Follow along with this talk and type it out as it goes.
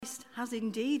has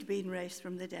indeed been raised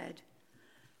from the dead,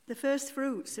 the first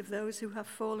fruits of those who have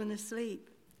fallen asleep.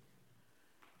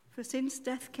 For since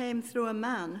death came through a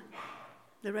man,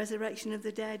 the resurrection of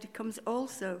the dead comes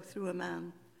also through a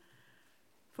man.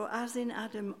 For as in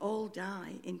Adam all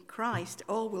die, in Christ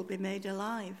all will be made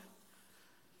alive.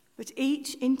 But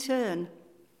each in turn,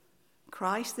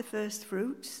 Christ the first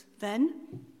fruits,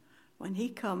 then, when he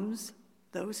comes,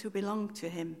 those who belong to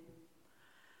him.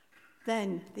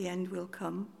 Then the end will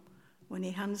come, when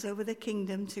he hands over the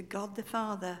kingdom to God the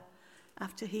Father,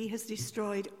 after he has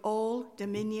destroyed all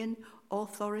dominion,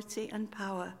 authority, and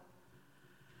power.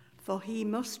 For he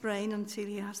must reign until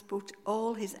he has put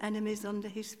all his enemies under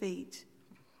his feet.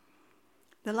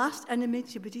 The last enemy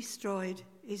to be destroyed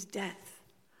is death,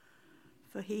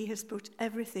 for he has put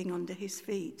everything under his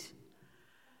feet.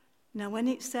 Now, when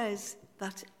it says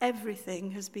that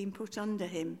everything has been put under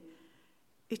him,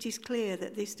 it is clear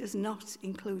that this does not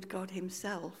include God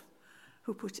himself,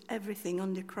 who put everything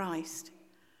under Christ.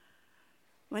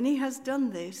 When he has done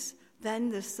this,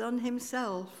 then the Son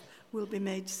himself will be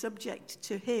made subject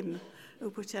to him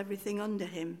who put everything under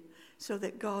him, so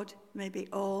that God may be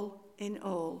all in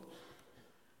all.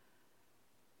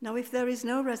 Now, if there is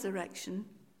no resurrection,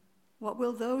 what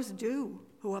will those do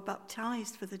who are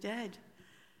baptized for the dead?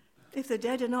 If the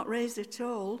dead are not raised at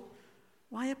all,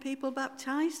 why are people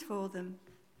baptized for them?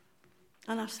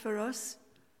 And as for us,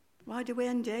 why do we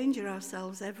endanger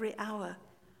ourselves every hour?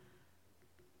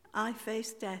 I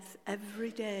face death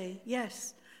every day,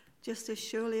 yes, just as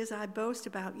surely as I boast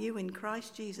about you in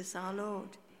Christ Jesus our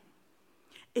Lord.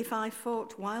 If I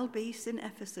fought wild beasts in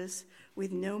Ephesus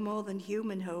with no more than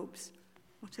human hopes,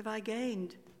 what have I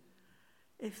gained?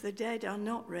 If the dead are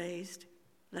not raised,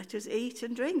 let us eat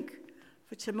and drink,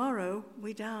 for tomorrow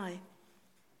we die.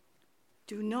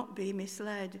 Do not be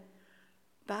misled.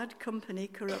 Bad company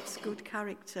corrupts good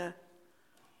character.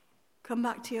 Come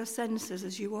back to your senses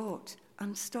as you ought,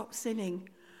 and stop sinning,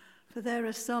 for there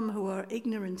are some who are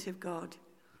ignorant of God.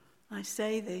 I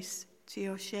say this to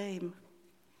your shame.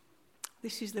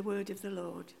 This is the word of the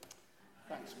Lord.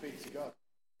 Thanks be to God.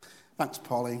 Thanks,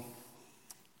 Pauline.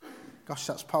 Gosh,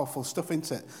 that's powerful stuff,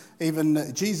 isn't it?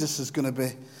 Even Jesus is going to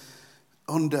be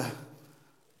under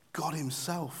God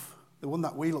himself, the one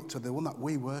that we look to, the one that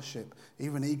we worship.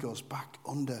 Even he goes back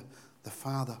under the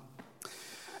Father.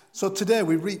 So today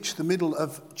we reach the middle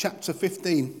of chapter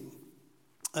 15.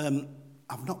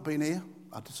 I've not been here,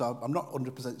 so I'm not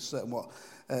 100% certain what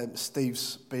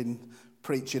Steve's been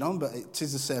preaching on, but it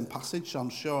is the same passage, so I'm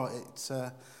sure it's...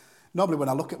 normally when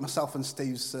I look at myself and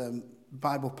Steve's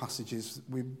Bible passages,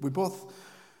 we both...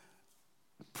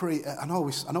 I know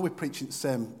we're preaching the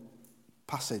same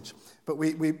passage, but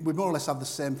we more or less have the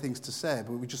same things to say,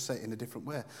 but we just say it in a different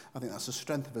way. I think that's the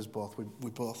strength of us both.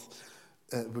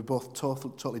 We're both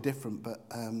totally different, but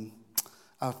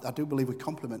I do believe we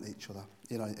complement each other,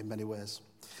 in many ways.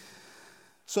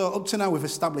 So up to now we've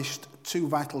established two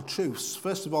vital truths.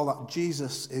 First of all, that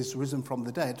Jesus is risen from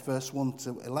the dead, verse 1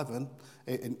 to 11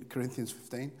 in Corinthians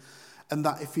 15, and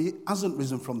that if he hasn't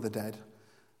risen from the dead,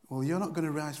 well, you're not going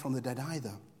to rise from the dead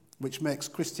either, which makes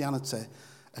Christianity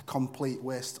a complete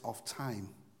waste of time,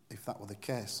 if that were the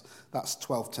case. That's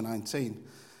 12 to 19,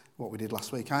 what we did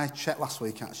last week. I checked last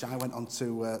week, actually. I went on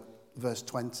to verse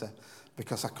 20,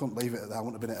 because I couldn't believe it. I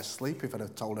wouldn't have been asleep if I'd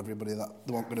have told everybody that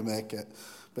they weren't going to make it.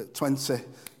 But 20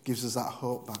 gives us that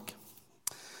hope back.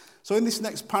 So in this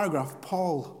next paragraph,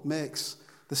 Paul makes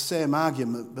the same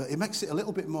argument, but he makes it a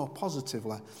little bit more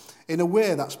positively, in a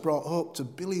way that's brought hope to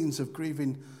billions of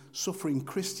grieving, suffering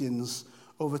Christians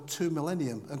over 2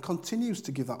 millennia, and continues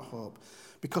to give that hope,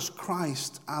 because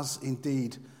Christ has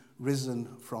indeed risen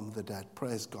from the dead.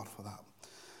 Praise God for that.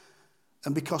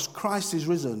 And because Christ is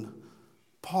risen,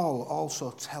 Paul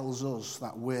also tells us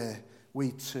that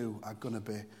we too are going to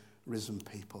be risen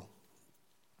people.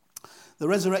 The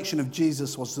resurrection of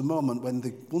Jesus was the moment when the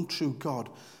one true God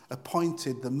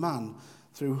appointed the man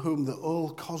through whom the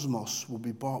whole cosmos will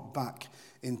be brought back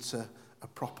into a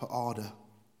proper order.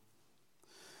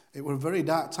 It was a very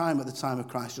dark time at the time of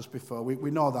Christ just before. We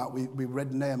know that. We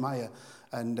read Nehemiah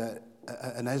and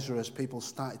Ezra as people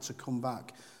started to come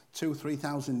back.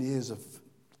 2,000-3,000 years of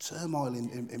turmoil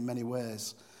in many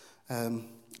ways.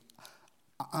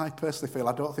 I personally feel,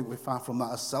 I don't think we're far from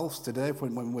that ourselves today.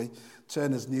 When we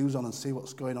turn as news on and see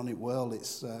what's going on in the world,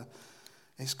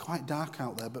 it's quite dark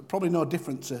out there, but probably no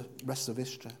different to the rest of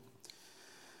history.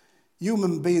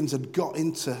 Human beings had got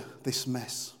into this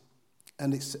mess,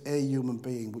 and it's a human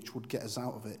being which would get us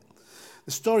out of it.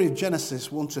 The story of Genesis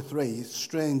 1-3 is a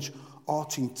strange,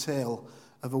 haunting tale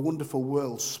of a wonderful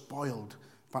world spoiled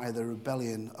by the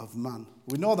rebellion of man.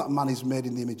 We know that man is made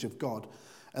in the image of God,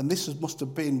 And this must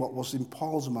have been what was in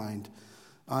Paul's mind,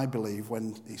 I believe,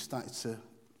 when he started to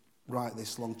write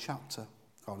this long chapter,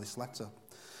 or this letter.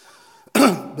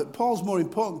 But Paul's more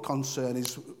important concern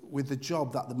is with the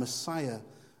job that the Messiah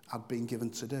had been given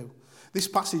to do. This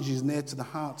passage is near to the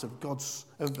heart of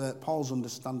Paul's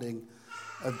understanding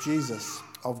of Jesus,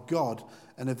 of God,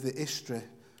 and of the history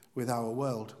with our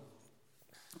world.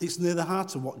 It's near the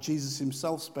heart of what Jesus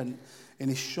himself spent in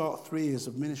his short 3 years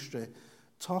of ministry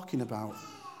talking about.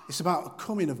 It's about the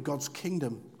coming of God's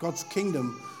kingdom. God's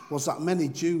kingdom was that many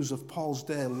Jews of Paul's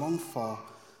day longed for,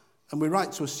 and we're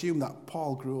right to assume that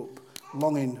Paul grew up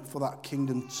longing for that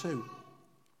kingdom too.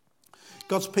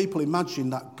 God's people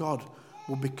imagined that God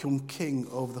would become king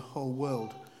over the whole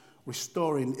world,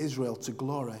 restoring Israel to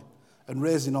glory and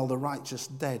raising all the righteous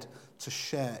dead to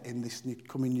share in this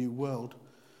coming new world.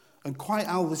 And quite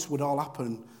how this would all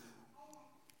happen,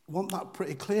 wasn't that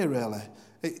pretty clear, really?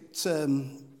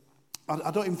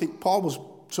 I don't even think Paul was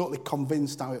totally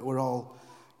convinced how it were all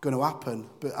going to happen,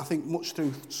 but I think much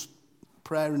through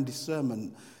prayer and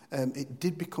discernment, it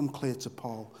did become clear to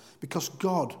Paul, because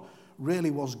God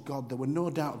really was God. There were no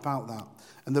doubt about that.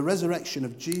 And the resurrection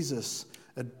of Jesus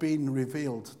had been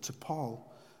revealed to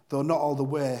Paul, though not all the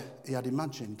way he had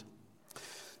imagined.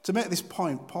 To make this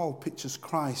point, Paul pictures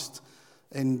Christ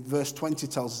in verse 20,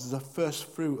 tells us, as the first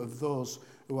fruit of those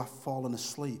who have fallen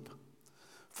asleep.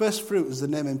 First fruit, as the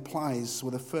name implies,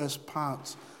 were the first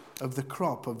part of the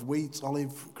crop of wheat,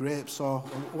 olive, grapes, or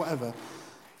whatever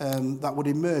that would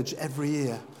emerge every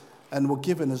year and were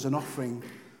given as an offering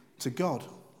to God.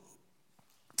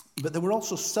 But they were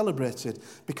also celebrated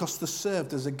because they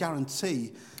served as a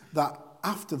guarantee that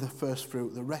after the first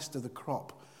fruit, the rest of the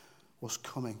crop was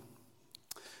coming.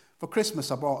 For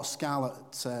Christmas, I bought Scarlett,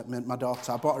 my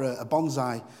daughter, I bought her a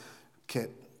bonsai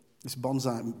kit. This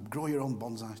bonsai, grow your own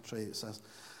bonsai tree, it says.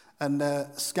 And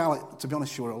Scarlett, to be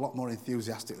honest, she were a lot more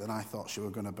enthusiastic than I thought she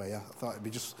were going to be. I thought it'd be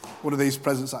just one of these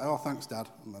presents like, oh, thanks, Dad,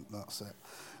 and that's it.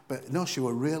 But no, she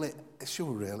really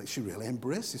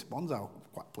embraced this bonsai. I was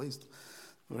quite pleased,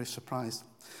 very surprised.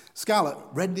 Scarlett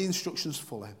read the instructions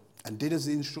fully and did as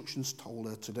the instructions told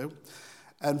her to do.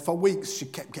 And for weeks, she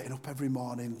kept getting up every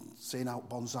morning, seeing how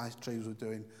bonsai trees were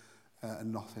doing,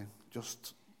 and nothing,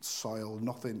 just soil,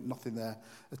 nothing there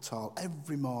at all.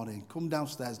 Every morning, come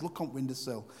downstairs, look on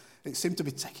windowsill. It seemed to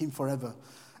be taking forever.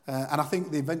 And I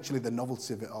think eventually the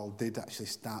novelty of it all did actually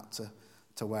start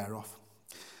to wear off.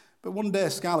 But one day,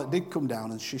 Scarlett did come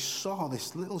down and she saw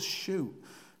this little shoot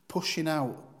pushing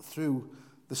out through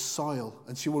the soil.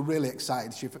 And she was really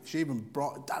excited. She even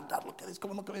brought, Dad, look at this,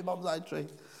 come and look at my bonsai tree.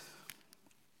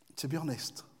 To be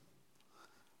honest,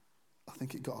 I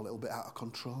think it got a little bit out of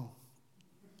control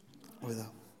with her.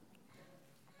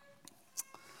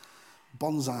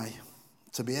 Bonsai,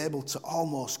 to be able to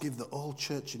almost give the old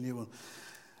church a new one.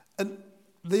 And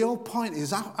the whole point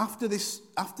is, after this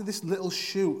little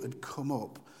shoot had come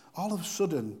up, all of a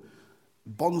sudden,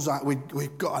 bonsai,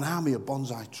 we've got an army of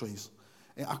bonsai trees.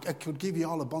 I could give you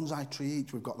all a bonsai tree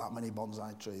each. We've got that many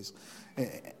bonsai trees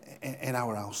in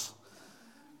our house.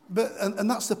 But and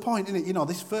that's the point, isn't it? You know,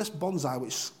 this first bonsai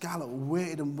which Scarlett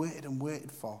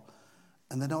waited for,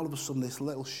 and then all of a sudden this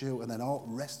little shoot, and then all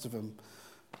the rest of them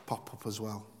pop up as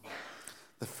well.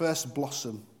 The first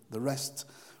blossom, the rest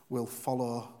will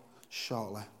follow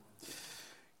shortly.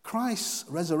 Christ's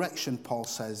resurrection, Paul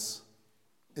says,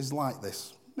 is like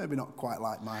this. Maybe not quite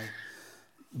like my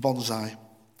bonsai.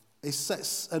 He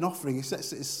sets an offering, he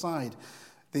sets it aside,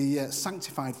 the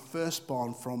sanctified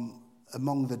firstborn from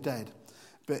among the dead.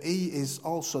 But he is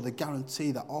also the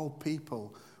guarantee that all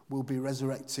people will be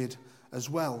resurrected as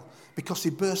well. Because he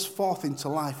bursts forth into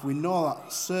life, we know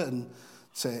that certainty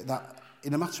that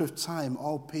in a matter of time,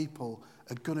 all people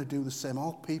are going to do the same.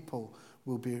 All people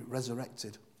will be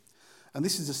resurrected. And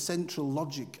this is a central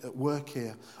logic at work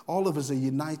here. All of us are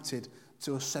united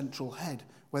to a central head,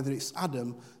 whether it's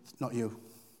Adam, not you,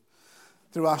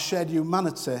 through our shared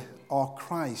humanity, or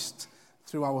Christ,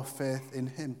 through our faith in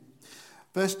him.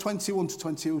 Verse 21 to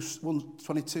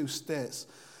 22 states,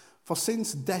 "For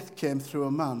since death came through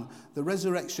a man, the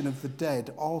resurrection of the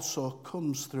dead also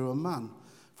comes through a man.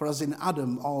 For as in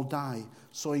Adam all die,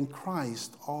 so in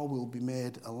Christ all will be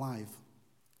made alive."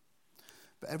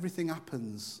 But everything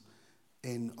happens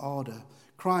in order.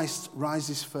 Christ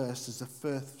rises first as the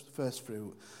first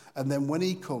fruit, and then when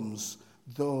he comes,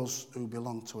 those who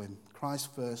belong to him.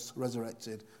 Christ first,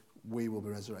 resurrected, we will be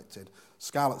resurrected.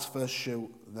 Scarlett's first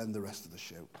shoot, then the rest of the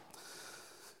shoot.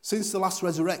 Since the last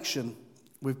resurrection,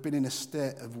 we've been in a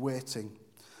state of waiting.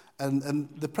 And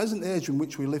the present age in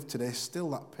which we live today is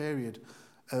still that period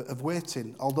of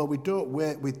waiting. Although we don't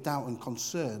wait with doubt and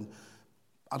concern,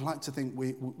 I'd like to think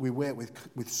we wait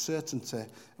with certainty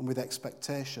and with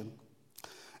expectation.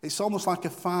 It's almost like a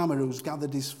farmer who's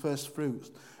gathered his first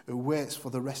fruits, who waits for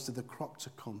the rest of the crop to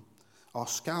come. Or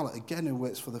Scarlett, again, who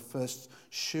waits for the first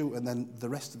shoot and then the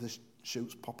rest of the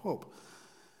shoots pop up.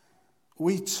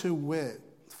 We too wait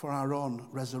for our own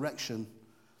resurrection.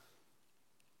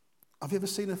 Have you ever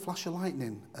seen a flash of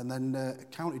lightning and then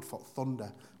counted for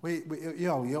thunder? You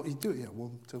do it,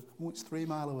 1, 2, it's 3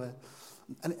 miles away.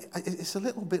 And it's a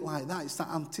little bit like that. It's that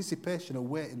anticipation of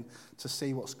waiting to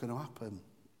see what's going to happen.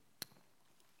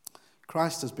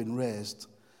 Christ has been raised,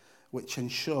 which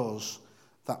ensures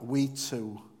that we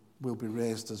too will be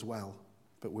raised as well.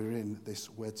 But we're in this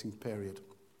waiting period.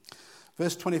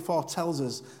 Verse 24 tells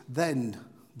us, then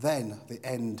the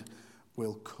end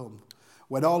will come.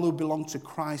 When all who belong to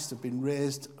Christ have been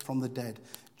raised from the dead,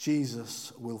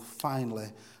 Jesus will finally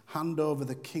hand over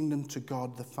the kingdom to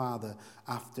God the Father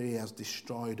after he has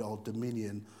destroyed all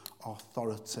dominion,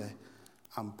 authority,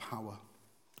 and power.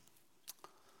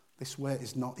 This wait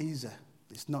is not easy.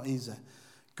 It's not easy.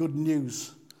 Good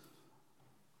news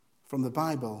from the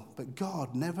Bible, but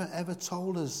God never ever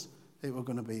told us it were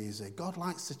going to be easy. God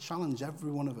likes to challenge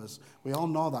every one of us. We all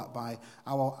know that by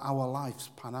our lives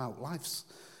pan out.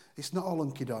 It's not all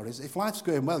hunky-dory. If life's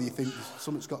going well, you think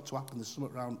something's got to happen, there's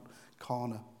something around the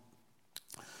corner.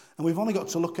 And we've only got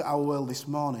to look at our world this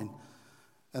morning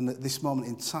and at this moment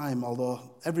in time, although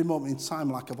every moment in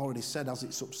time, like I've already said, has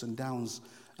its ups and downs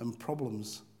and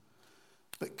problems.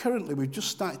 But currently, we've just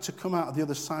started to come out of the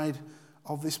other side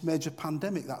of this major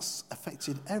pandemic that's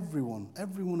affected every one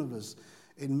of us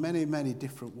in many, many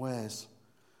different ways.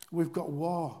 We've got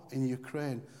war in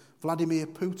Ukraine. Vladimir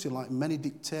Putin, like many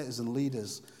dictators and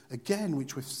leaders, again,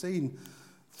 which we've seen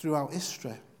throughout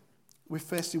history. We're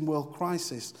facing world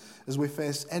crisis as we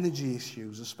face energy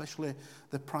issues, especially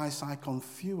the price hike on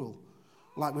fuel,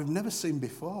 like we've never seen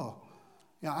before.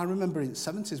 I remember in the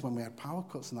 70s when we had power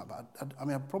cuts and that, but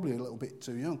I'm probably a little bit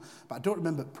too young, but I don't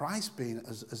remember price being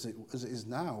as it is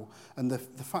now, and the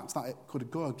fact that it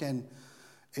could go again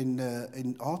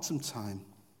in autumn time.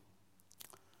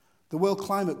 The world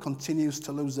climate continues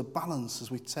to lose the balance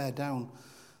as we tear down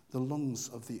the lungs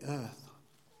of the earth.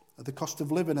 The cost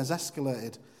of living has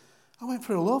escalated. I went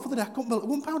for a loaf the other day. I couldn't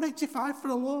believe £1.85 for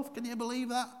a loaf. Can you believe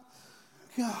that?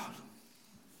 God.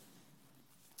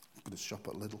 I'm going to shop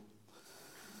at Lidl.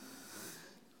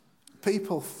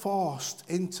 People forced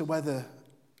into whether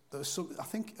I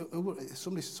think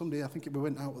somebody I think we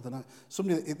went out with the night.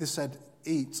 Somebody they said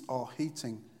eat or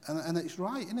heating, and it's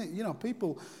right, isn't it?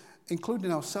 People,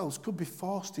 including ourselves, could be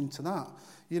forced into that.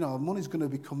 Money's going to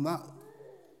become that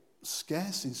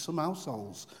scarce in some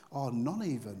households, or none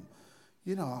even.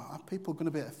 Are people going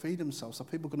to be able to feed themselves? Are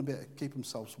people going to be able to keep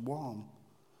themselves warm?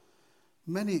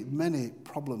 Many, many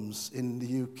problems in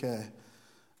the UK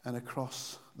and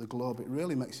across the globe. It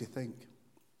really makes you think.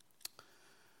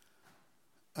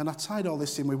 And I tied all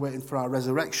this in with waiting for our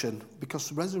resurrection,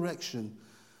 because resurrection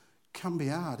can be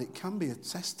hard. It can be a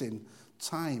testing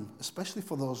time, especially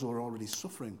for those who are already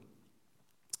suffering.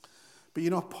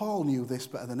 But Paul knew this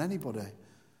better than anybody.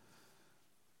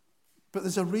 But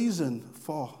there's a reason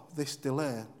for this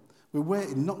delay. We're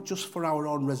waiting not just for our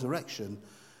own resurrection,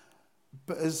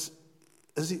 but as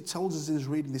it tells us in his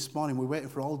reading this morning, we're waiting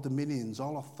for all dominions,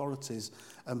 all authorities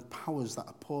and powers that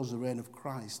oppose the reign of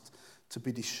Christ to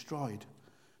be destroyed.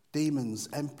 Demons,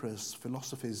 emperors,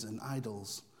 philosophies and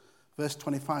idols. Verse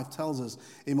 25 tells us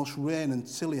he must reign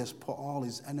until he has put all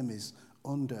his enemies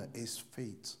under his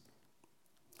feet.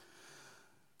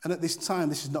 And at this time,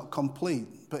 this is not complete,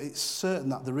 but it's certain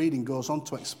that the reading goes on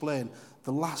to explain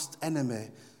the last enemy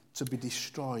to be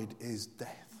destroyed is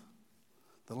death.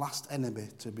 The last enemy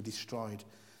to be destroyed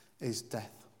is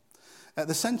death. At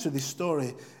the centre of this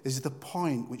story is the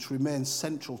point which remains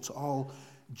central to all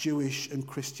Jewish and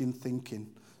Christian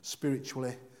thinking,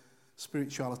 spirituality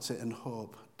and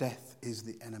hope. Death is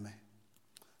the enemy.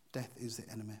 Death is the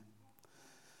enemy.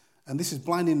 And this is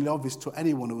blindingly obvious to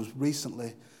anyone who has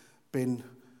recently been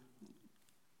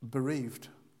bereaved.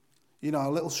 A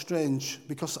little strange,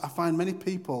 because I find many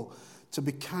people to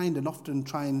be kind and often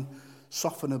try and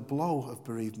soften a blow of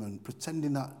bereavement,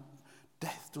 pretending that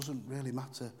death doesn't really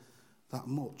matter that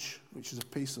much, which is a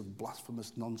piece of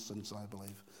blasphemous nonsense, I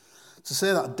believe. To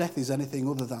say that death is anything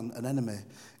other than an enemy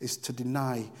is to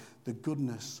deny the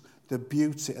goodness, the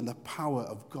beauty and the power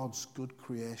of God's good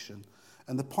creation.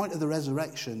 And the point of the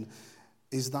resurrection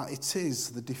is that it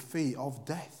is the defeat of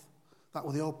death. That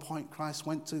was the whole point Christ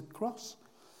went to the cross.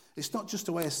 It's not just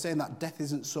a way of saying that death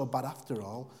isn't so bad after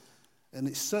all, and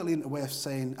it's certainly a way of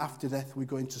saying after death we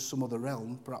go into some other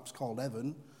realm, perhaps called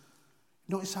heaven.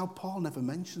 Notice how Paul never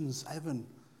mentions heaven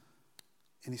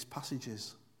in his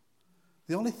passages.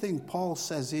 The only thing Paul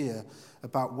says here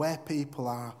about where people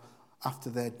are after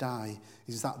they die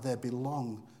is that they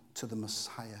belong to the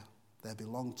Messiah. They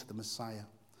belong to the Messiah.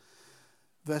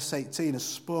 Verse 18 has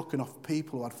spoken of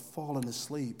people who had fallen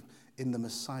asleep in the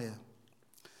Messiah.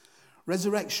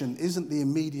 Resurrection isn't the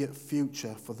immediate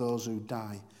future for those who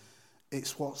die.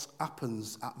 It's what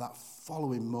happens at that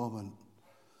following moment.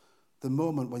 The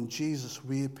moment when Jesus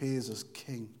reappears as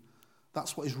king.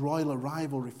 That's what his royal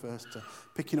arrival refers to,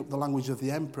 picking up the language of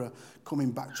the emperor coming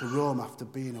back to Rome after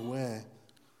being away.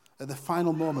 At the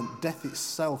final moment, death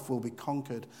itself will be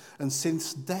conquered. And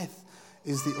since death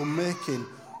is the unmaking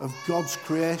of God's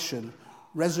creation,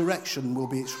 resurrection will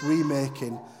be its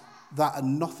remaking. That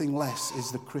and nothing less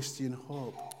is the Christian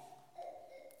hope.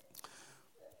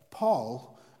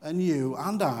 Paul and you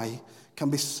and I can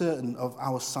be certain of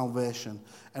our salvation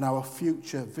and our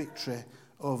future victory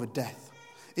over death.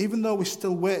 Even though we're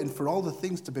still waiting for all the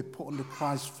things to be put under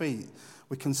Christ's feet,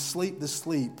 we can sleep the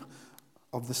sleep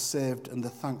of the saved and the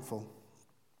thankful.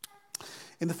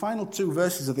 In the final 2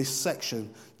 verses of this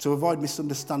section, to avoid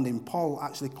misunderstanding, Paul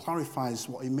actually clarifies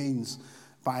what he means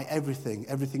by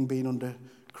everything being under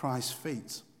Christ's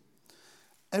feet.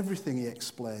 Everything, he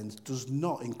explains, does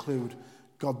not include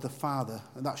God the Father,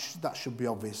 and that should be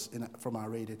obvious from our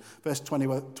reading. Verse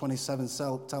 27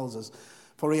 tells us,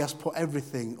 for he has put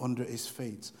everything under his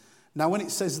feet. Now, when it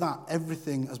says that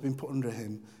everything has been put under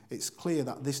him, it's clear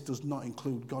that this does not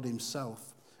include God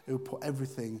himself, who put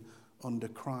everything under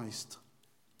Christ.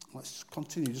 Let's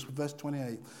continue just with verse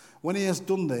 28. When he has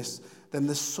done this, then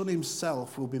the Son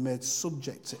himself will be made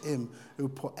subject to him who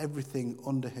put everything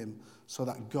under him, so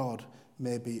that God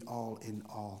may be all in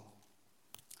all.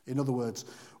 In other words,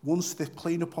 once the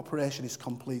clean-up operation is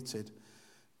completed,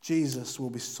 Jesus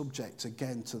will be subject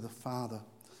again to the Father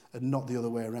and not the other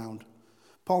way around.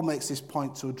 Paul makes this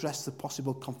point to address the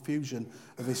possible confusion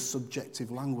of his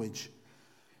subjective language,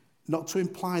 not to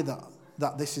imply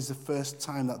that this is the first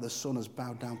time that the Son has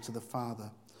bowed down to the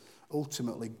Father.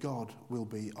 Ultimately, God will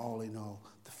be all in all.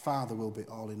 The Father will be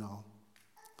all in all.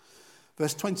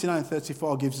 Verse 29 and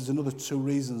 34 gives us another 2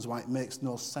 reasons why it makes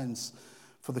no sense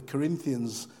for the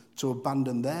Corinthians to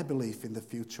abandon their belief in the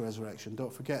future resurrection.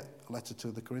 Don't forget the letter to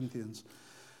the Corinthians.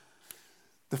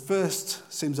 The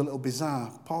first seems a little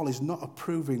bizarre. Paul is not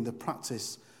approving the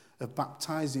practice of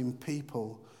baptizing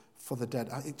people for the dead.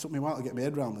 It took me a while to get my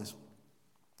head around this.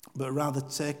 But rather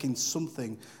taking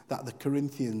something that the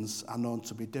Corinthians are known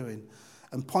to be doing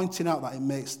and pointing out that it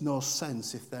makes no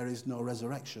sense if there is no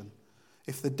resurrection.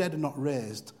 If the dead are not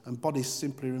raised and bodies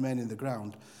simply remain in the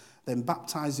ground, then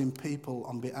baptizing people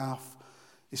on behalf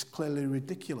is clearly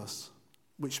ridiculous,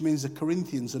 which means the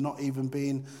Corinthians are not even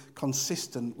being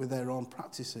consistent with their own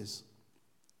practices.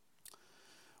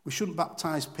 We shouldn't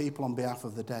baptize people on behalf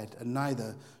of the dead, and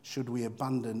neither should we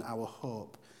abandon our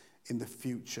hope in the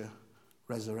future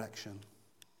resurrection.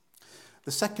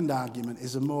 The second argument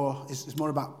is more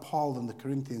about Paul than the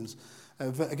Corinthians.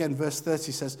 Again, verse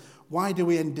 30 says, why do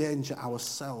we endanger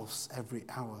ourselves every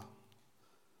hour?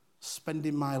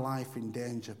 Spending my life in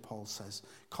danger, Paul says,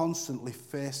 constantly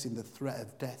facing the threat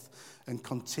of death and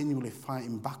continually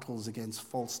fighting battles against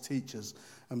false teachers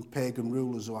and pagan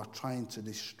rulers who are trying to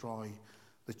destroy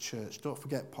the church. Don't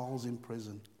forget, Paul's in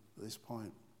prison at this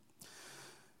point.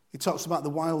 He talks about the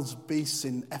wild beasts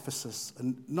in Ephesus,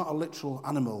 and not a literal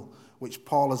animal, which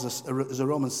Paul, as a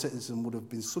Roman citizen, would have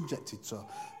been subjected to,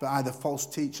 but either false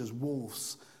teachers,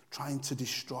 wolves, trying to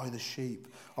destroy the sheep,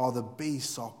 or the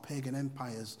beasts or pagan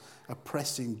empires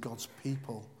oppressing God's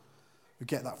people. We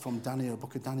get that from Daniel,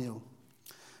 book of Daniel.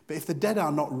 But if the dead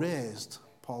are not raised,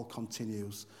 Paul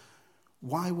continues,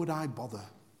 why would I bother?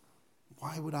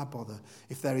 Why would I bother?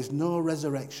 If there is no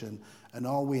resurrection and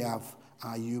all we have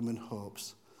are human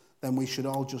hopes, then we should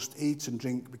all just eat and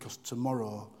drink because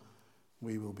tomorrow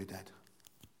we will be dead.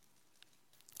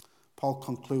 Paul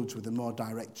concludes with a more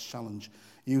direct challenge,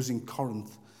 using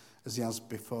Corinth as he has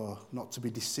before. Not to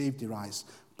be deceived, he writes,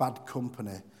 bad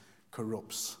company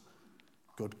corrupts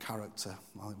good character.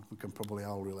 I think we can probably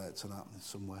all relate to that in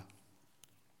some way.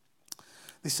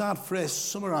 This hard phrase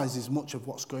summarises much of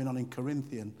what's going on in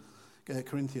Corinth.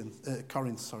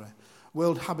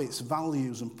 World habits,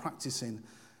 values and practicing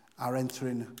are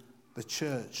entering the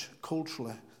church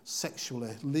culturally,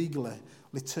 sexually, legally,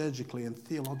 liturgically and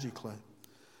theologically.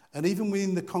 And even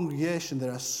within the congregation,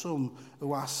 there are some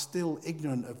who are still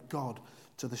ignorant of God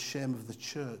to the shame of the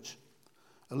church.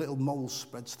 A little mole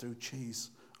spreads through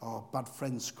cheese, or bad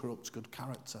friends corrupt good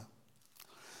character.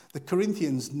 The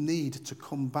Corinthians need to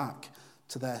come back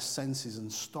to their senses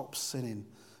and stop sinning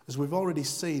As we've already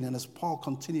seen, and as Paul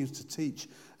continues to teach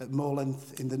at more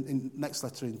length in the next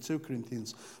letter in 2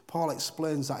 Corinthians, Paul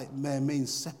explains that it may mean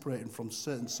separating from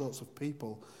certain sorts of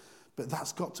people, but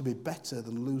that's got to be better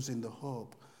than losing the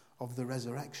hope of the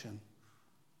resurrection.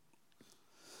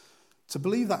 To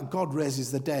believe that God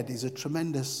raises the dead is a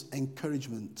tremendous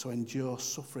encouragement to endure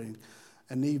suffering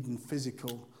and even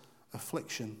physical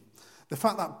affliction. The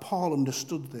fact that Paul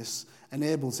understood this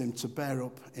enables him to bear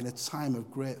up in a time of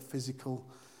great physical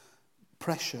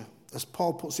pressure. As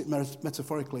Paul puts it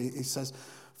metaphorically, he says,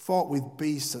 fought with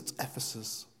beasts at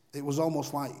Ephesus. It was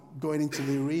almost like going into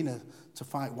the arena to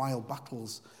fight wild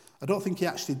battles. I don't think he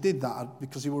actually did that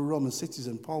because he was a Roman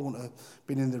citizen. Paul wouldn't have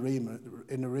been in the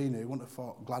arena. He wouldn't have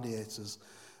fought gladiators.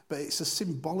 But it's a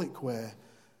symbolic way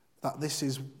that this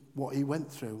is what he went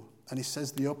through. And he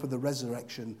says the hope of the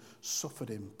resurrection suffered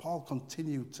him. Paul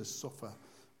continued to suffer,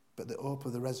 but the hope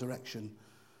of the resurrection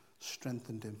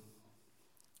strengthened him.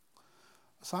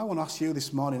 So I want to ask you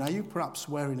this morning, are you perhaps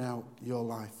wearing out your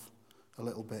life a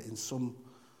little bit in some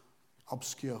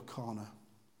obscure corner?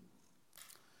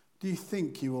 Do you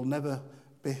think you will never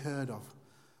be heard of?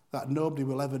 That nobody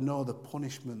will ever know the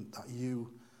punishment that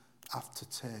you have to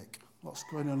take? What's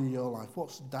going on in your life?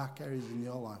 What's dark areas in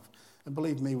your life? And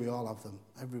believe me, we all have them.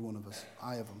 Every one of us.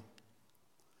 I have them.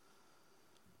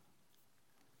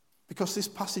 Because this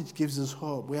passage gives us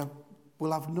hope.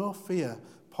 We'll have no fear,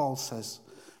 Paul says,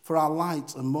 for our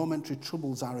light and momentary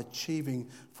troubles are achieving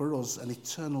for us an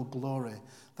eternal glory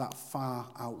that far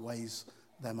outweighs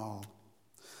them all.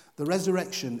 The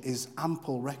resurrection is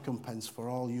ample recompense for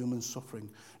all human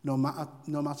suffering, no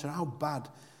matter how bad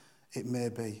it may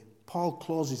be. Paul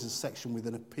closes his section with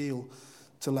an appeal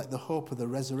to let the hope of the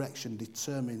resurrection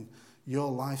determine your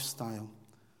lifestyle.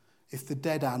 If the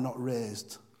dead are not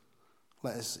raised,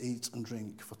 let us eat and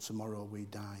drink, for tomorrow we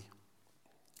die.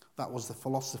 That was the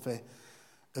philosophy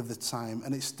of the time,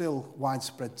 and it's still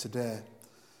widespread today.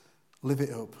 Live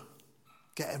it up.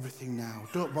 Get everything now.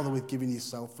 Don't bother with giving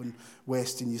yourself and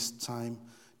wasting your time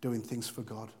doing things for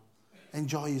God.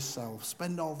 Enjoy yourself.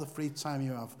 Spend all the free time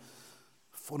you have.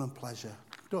 Fun and pleasure.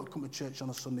 Don't come to church on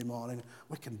a Sunday morning.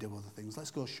 We can do other things.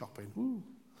 Let's go shopping. Woo.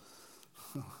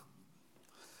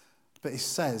 But it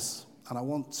says, and I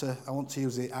want to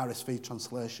use the RSV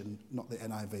translation, not the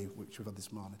NIV, which we've had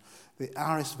this morning. The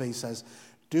RSV says,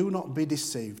 do not be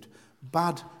deceived.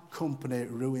 Bad company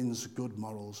ruins good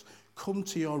morals. Come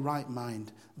to your right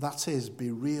mind, that is,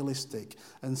 be realistic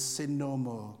and sin no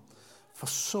more. For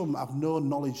some have no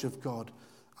knowledge of God.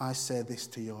 I say this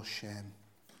to your shame.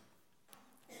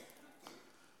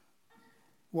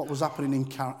 What was happening in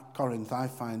Corinth, I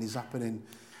find, is happening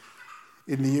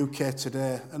in the UK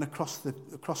today and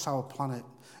across our planet.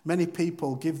 Many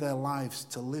people give their lives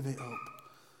to live it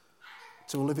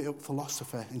up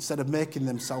philosophy, instead of making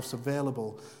themselves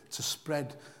available to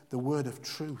spread the word of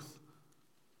truth.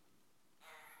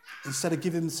 Instead of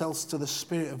giving themselves to the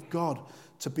Spirit of God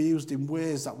to be used in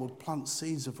ways that would plant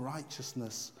seeds of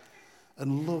righteousness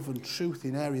and love and truth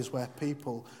in areas where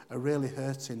people are really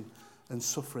hurting and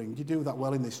suffering. You do that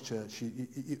well in this church,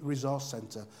 resource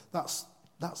centre. That's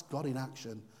God in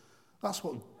action. That's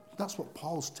what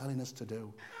Paul's telling us to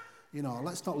do. You know,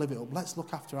 let's not live it up. Let's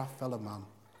look after our fellow man.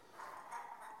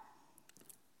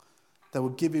 They were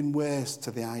giving ways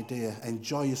to the idea,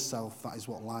 enjoy yourself, that is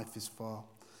what life is for.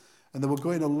 And they were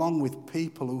going along with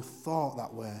people who thought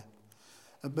that way.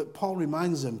 But Paul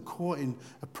reminds them, quoting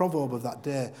a proverb of that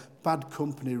day, bad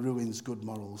company ruins good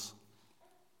morals.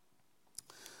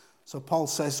 So Paul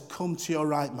says, come to your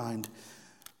right mind.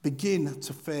 Begin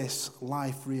to face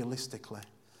life realistically.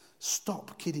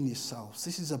 Stop kidding yourselves.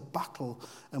 This is a battle,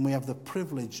 and we have the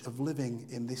privilege of living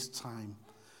in this time.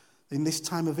 In this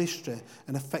time of history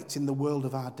and affecting the world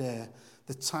of our day,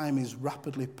 the time is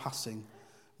rapidly passing.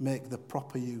 Make the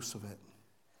proper use of it.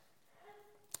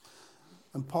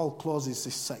 And Paul closes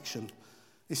this section.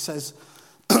 He says,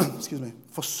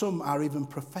 for some are even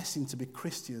professing to be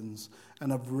Christians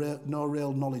and have no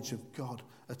real knowledge of God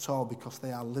at all because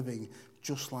they are living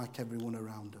just like everyone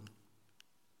around them.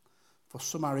 For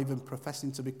some are even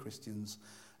professing to be Christians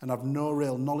and have no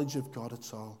real knowledge of God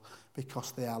at all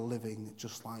because they are living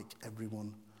just like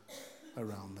everyone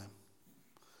around them.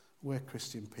 We're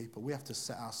Christian people. We have to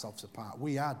set ourselves apart.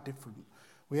 We are different.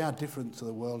 We are different to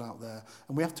the world out there.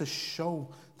 And we have to show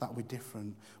that we're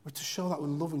different. We have to show that we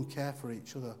love and care for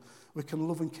each other. We can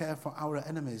love and care for our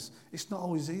enemies. It's not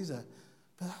always easy.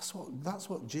 But that's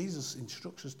what Jesus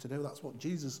instructs us to do. That's what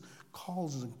Jesus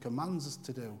calls us and commands us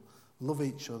to do. Love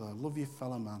each other. Love your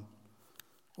fellow man.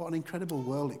 What an incredible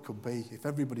world it could be if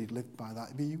everybody lived by that.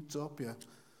 It'd be utopia.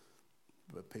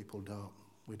 But people don't.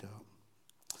 We don't.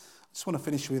 just want to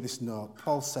finish with this note.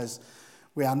 Paul says,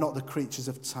 we are not the creatures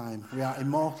of time. We are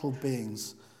immortal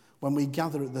beings. When we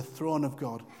gather at the throne of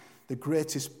God, the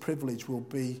greatest privilege will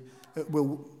be...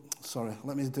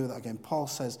 let me do that again. Paul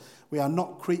says, we are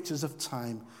not creatures of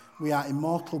time. We are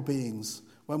immortal beings.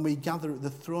 When we gather at the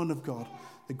throne of God,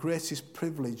 the greatest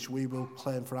privilege we will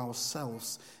claim for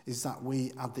ourselves is that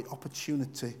we have the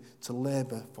opportunity to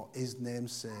labour for his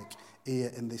name's sake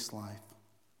here in this life.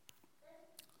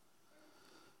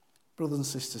 Brothers and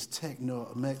sisters, take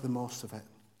note and make the most of it.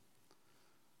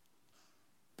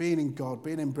 Being in God,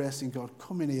 being embracing God,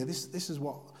 coming here, this is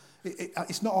what...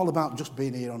 It's not all about just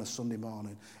being here on a Sunday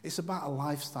morning. It's about a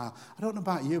lifestyle. I don't know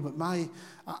about you, but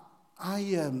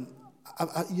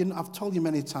I've told you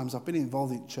many times, I've been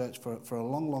involved in church for a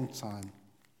long, long time.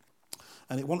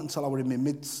 And it wasn't until I was in my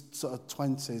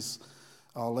mid-20s,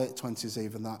 or late 20s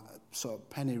even, that sort of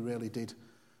penny really did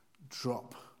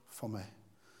drop for me.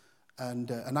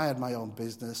 And I had my own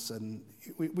business, and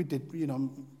we did,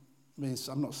 I'm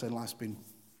not saying life's been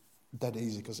dead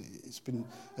easy, because it's been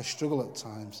a struggle at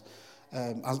times,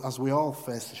 as we all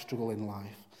face a struggle in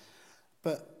life.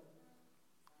 But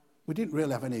we didn't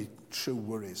really have any true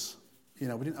worries. We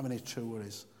didn't have any true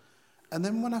worries. And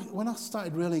then when I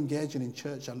started really engaging in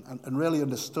church and really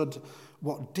understood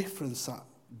what difference that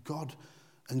God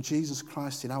and Jesus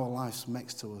Christ in our lives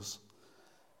makes to us,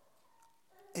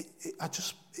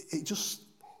 it's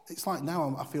like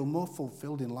now I feel more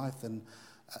fulfilled in life than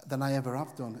I ever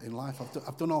have done in life.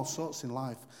 I've done all sorts in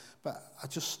life, but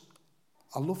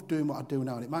I love doing what I do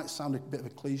now. And it might sound a bit of a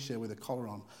cliche with a collar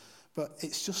on, but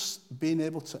it's just being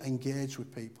able to engage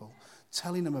with people,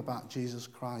 telling them about Jesus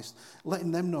Christ,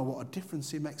 letting them know what a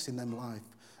difference he makes in their life.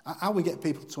 How we get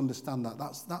people to understand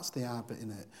that's the hard bit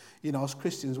in it. As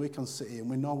Christians, we can sit here and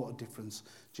we know what a difference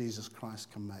Jesus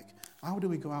Christ can make. How do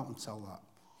we go out and tell that?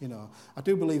 I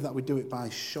do believe that we do it by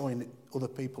showing other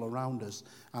people around us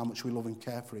how much we love and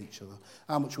care for each other,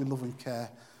 how much we love and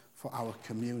care for our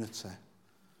community.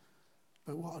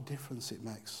 But what a difference it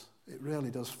makes. It really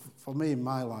does for me in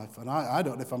my life. And I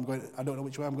don't know I don't know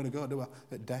which way I'm going to go, do I?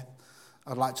 At death.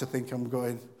 I'd like to think I'm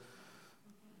going.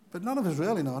 But none of us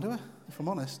really know, do we? If I'm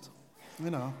honest.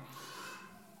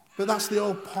 But that's the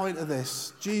whole point of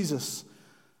this. Jesus'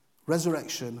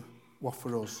 resurrection was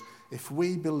for us. If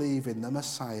we believe in the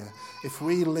Messiah, if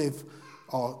we live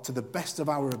to the best of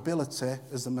our ability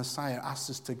as the Messiah asks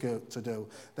us to do,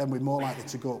 then we're more likely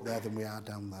to go up there than we are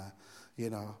down there.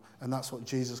 And that's what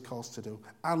Jesus calls to do.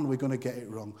 And we're going to get it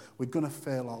wrong. We're going to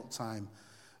fail all the time.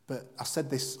 But I said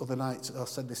this to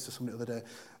somebody the other day,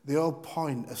 the whole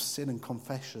point of sin and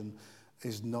confession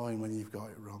is knowing when you've got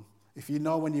it wrong. If you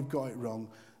know when you've got it wrong,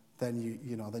 then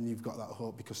then you've got that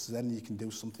hope, because then you can do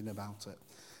something about it.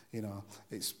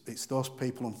 It's those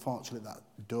people, unfortunately, that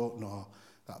don't know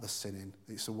that they're sinning.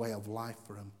 It's a way of life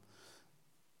for them,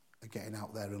 getting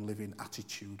out there and living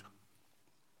attitude.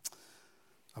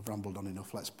 I've rambled on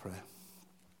enough. Let's pray.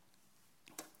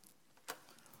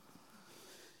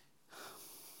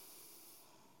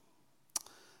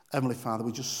 Heavenly Father,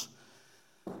 we just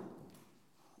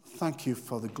thank you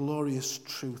for the glorious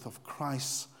truth of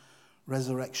Christ's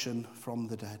resurrection from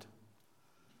the dead.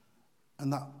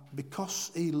 And that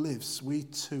because he lives, we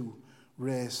too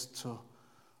raised to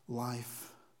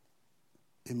life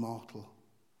immortal.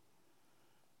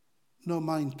 No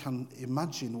mind can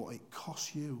imagine what it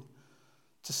cost you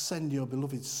to send your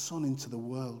beloved Son into the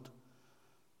world,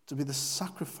 to be the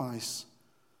sacrifice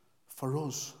for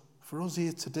us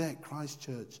here today at Christ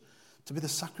Church, to be the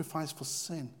sacrifice for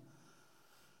sin,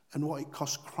 and what it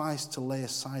cost Christ to lay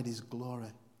aside his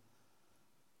glory,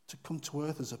 to come to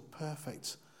earth as a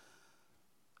perfect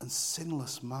and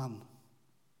sinless man,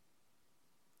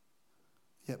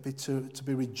 yet to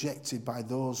be rejected by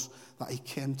those that he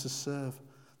came to serve.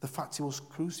 The fact he was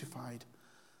crucified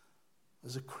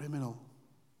as a criminal,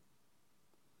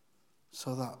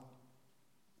 so that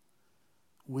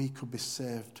we could be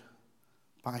saved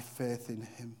by faith in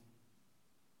him.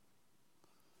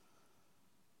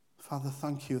 Father,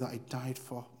 thank you that he died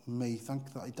for me. Thank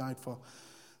you that he died for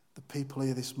the people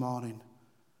here this morning.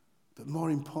 But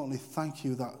more importantly, thank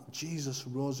you that Jesus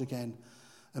rose again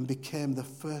and became the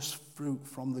first fruit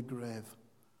from the grave.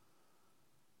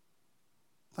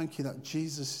 Thank you that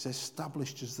Jesus is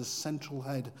established as the central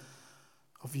head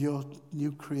of your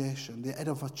new creation, the head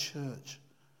of a church.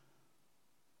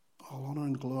 All honor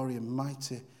and glory and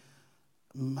mighty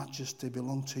majesty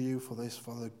belong to you for this,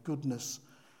 for the goodness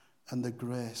and the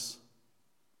grace.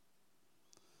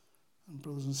 And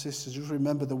brothers and sisters, just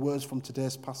remember the words from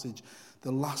today's passage.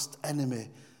 The last enemy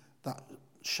that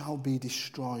shall be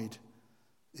destroyed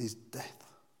is death.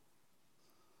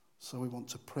 So we want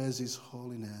to praise his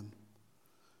holy name.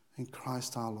 In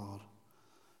Christ our Lord.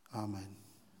 Amen.